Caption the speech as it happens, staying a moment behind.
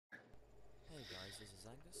this is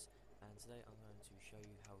Angus, and today I'm going to show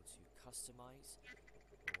you how to customize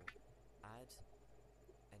or add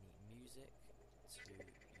any music to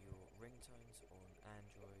your ringtones on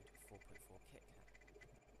Android 4.4 KitKat.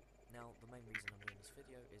 Now, the main reason I'm doing this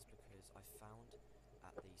video is because I found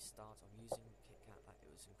at the start of using KitKat that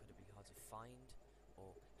it was incredibly hard to find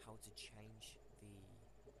or how to change the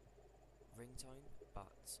ringtone,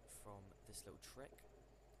 but from this little trick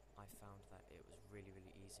I found that it was really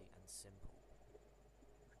easy and simple.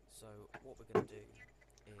 So what we're going to do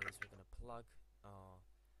is we're going to plug our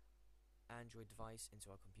Android device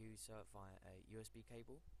into our computer via a USB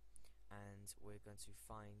cable, and we're going to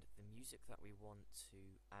find the music that we want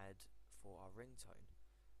to add for our ringtone.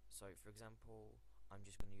 So for example, I'm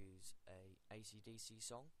just going to use a AC/DC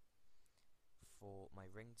song for my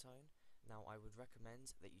ringtone. Now I would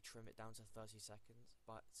recommend that you trim it down to 30 seconds,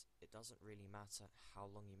 but it doesn't really matter how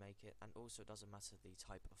long you make it, and also it doesn't matter the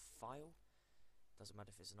type of file. Doesn't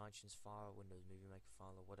matter if it's an iTunes file, Windows Movie Maker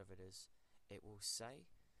file, or whatever it is. It will say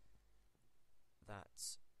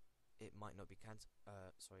that it might not be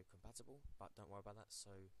compatible, but don't worry about that.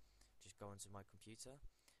 So just go onto my computer,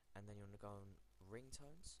 and then you want to go on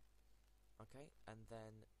ringtones, okay, and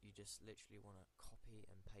then you just literally want to copy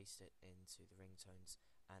and paste it into the ringtones,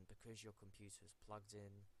 and because your computer is plugged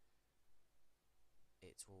in,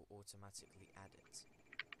 it will automatically add it.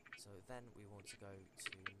 So then we want to go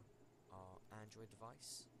to our Android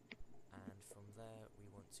device, and from there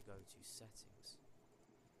we want to go to settings.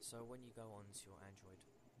 So when you go onto your Android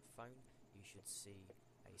phone, you should see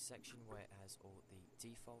a section where it has all the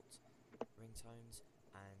default ringtones,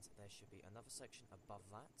 and there should be another section above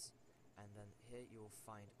that, and then here you will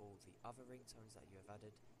find all the other ringtones that you have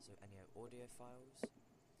added, so any audio files.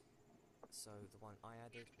 So the one I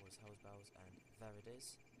added was Hells Bells, and there it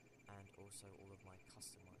is, and also all of my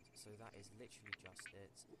customized. So that is literally just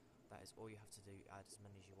it. That is all you have to do. Add as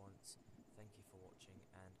many as you want. Thank you for watching,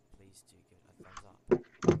 and please do give it a thumbs up.